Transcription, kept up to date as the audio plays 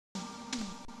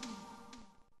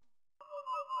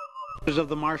Of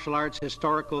the Martial Arts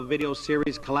Historical Video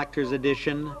Series Collector's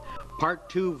Edition, Part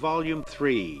 2, Volume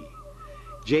 3,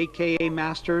 JKA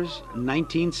Masters,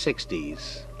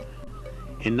 1960s.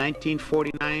 In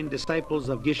 1949, disciples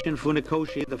of Gishin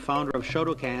Funakoshi, the founder of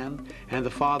Shotokan and the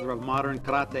father of modern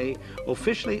karate,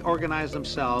 officially organized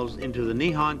themselves into the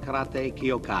Nihon Karate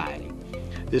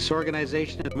Kyokai. This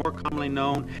organization is more commonly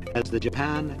known as the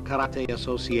Japan Karate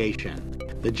Association.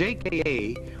 The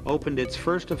JKA opened its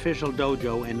first official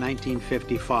dojo in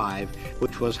 1955,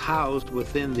 which was housed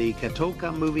within the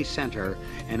Katoka Movie Center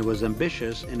and was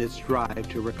ambitious in its drive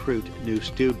to recruit new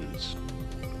students.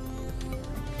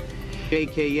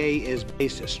 JKA is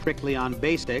based strictly on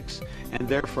basics and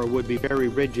therefore would be very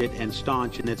rigid and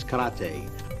staunch in its karate.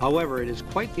 However, it is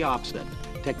quite the opposite.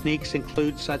 Techniques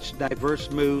include such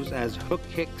diverse moves as hook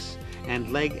kicks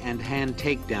and leg and hand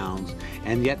takedowns,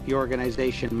 and yet the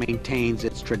organization maintains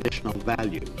its traditional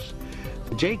values.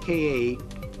 The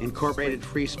JKA incorporated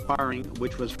free sparring,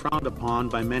 which was frowned upon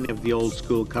by many of the old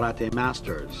school karate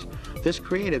masters. This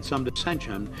created some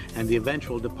dissension and the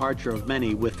eventual departure of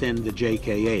many within the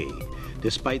JKA.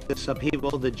 Despite this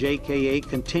upheaval, the JKA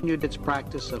continued its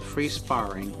practice of free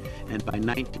sparring, and by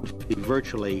 1950,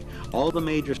 virtually all the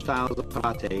major styles of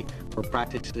karate were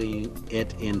practicing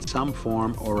it in some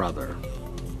form or other.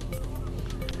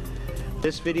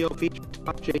 This video features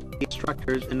top JKA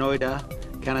instructors Inoida,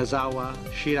 Kanazawa,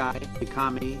 Shirai,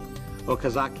 Mikami,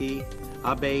 Okazaki,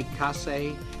 Abe,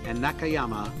 Kase, and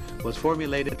Nakayama, was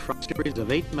formulated from a series of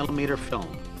 8mm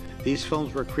film. These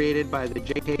films were created by the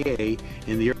JKA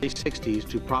in the early 60s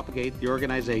to propagate the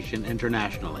organization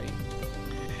internationally.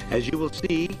 As you will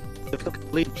see, the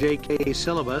complete JKA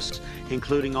syllabus,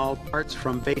 including all parts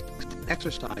from basic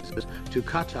exercises to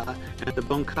kata and the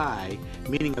bunkai,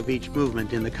 meaning of each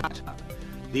movement in the kata.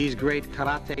 These great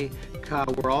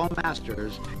karateka were all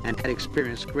masters and had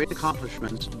experienced great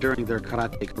accomplishments during their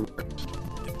karate careers.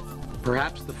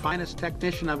 Perhaps the finest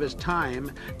technician of his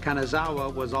time,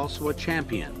 Kanazawa was also a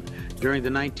champion. During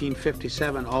the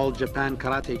 1957 All Japan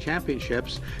Karate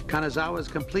Championships, Kanazawa was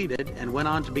completed and went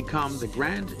on to become the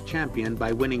grand champion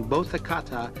by winning both the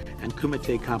kata and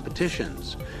kumite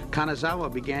competitions.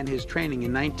 Kanazawa began his training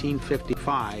in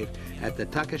 1955 at the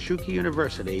Takashuki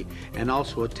University and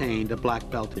also attained a black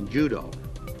belt in judo.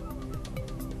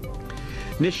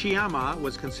 Nishiyama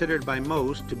was considered by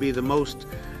most to be the most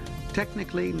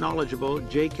technically knowledgeable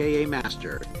JKA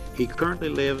master. He currently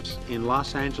lives in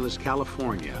Los Angeles,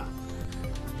 California.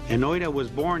 Inoida was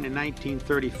born in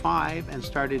 1935 and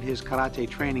started his karate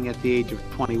training at the age of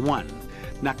 21.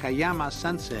 Nakayama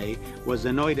Sensei was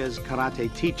Inoida's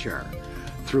karate teacher.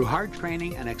 Through hard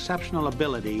training and exceptional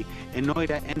ability,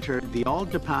 Inoida entered the All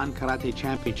Japan Karate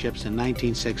Championships in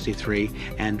 1963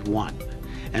 and won.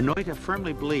 Inoida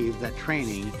firmly believed that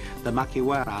training the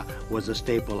makiwara was a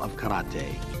staple of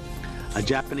karate. A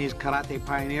Japanese karate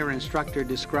pioneer instructor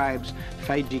describes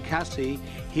Feiji Kasi.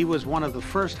 He was one of the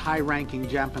first high-ranking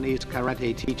Japanese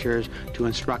karate teachers to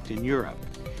instruct in Europe.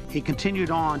 He continued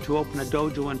on to open a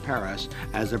dojo in Paris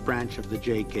as a branch of the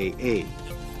JKA.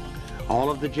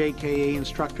 All of the JKA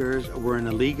instructors were in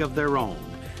a league of their own.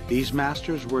 These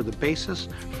masters were the basis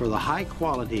for the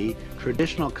high-quality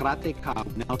traditional karateka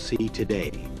we now see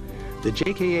today. The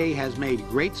JKA has made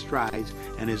great strides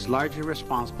and is largely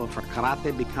responsible for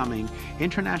karate becoming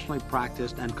internationally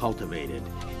practiced and cultivated.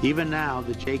 Even now,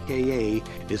 the JKA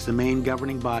is the main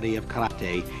governing body of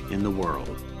karate in the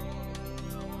world.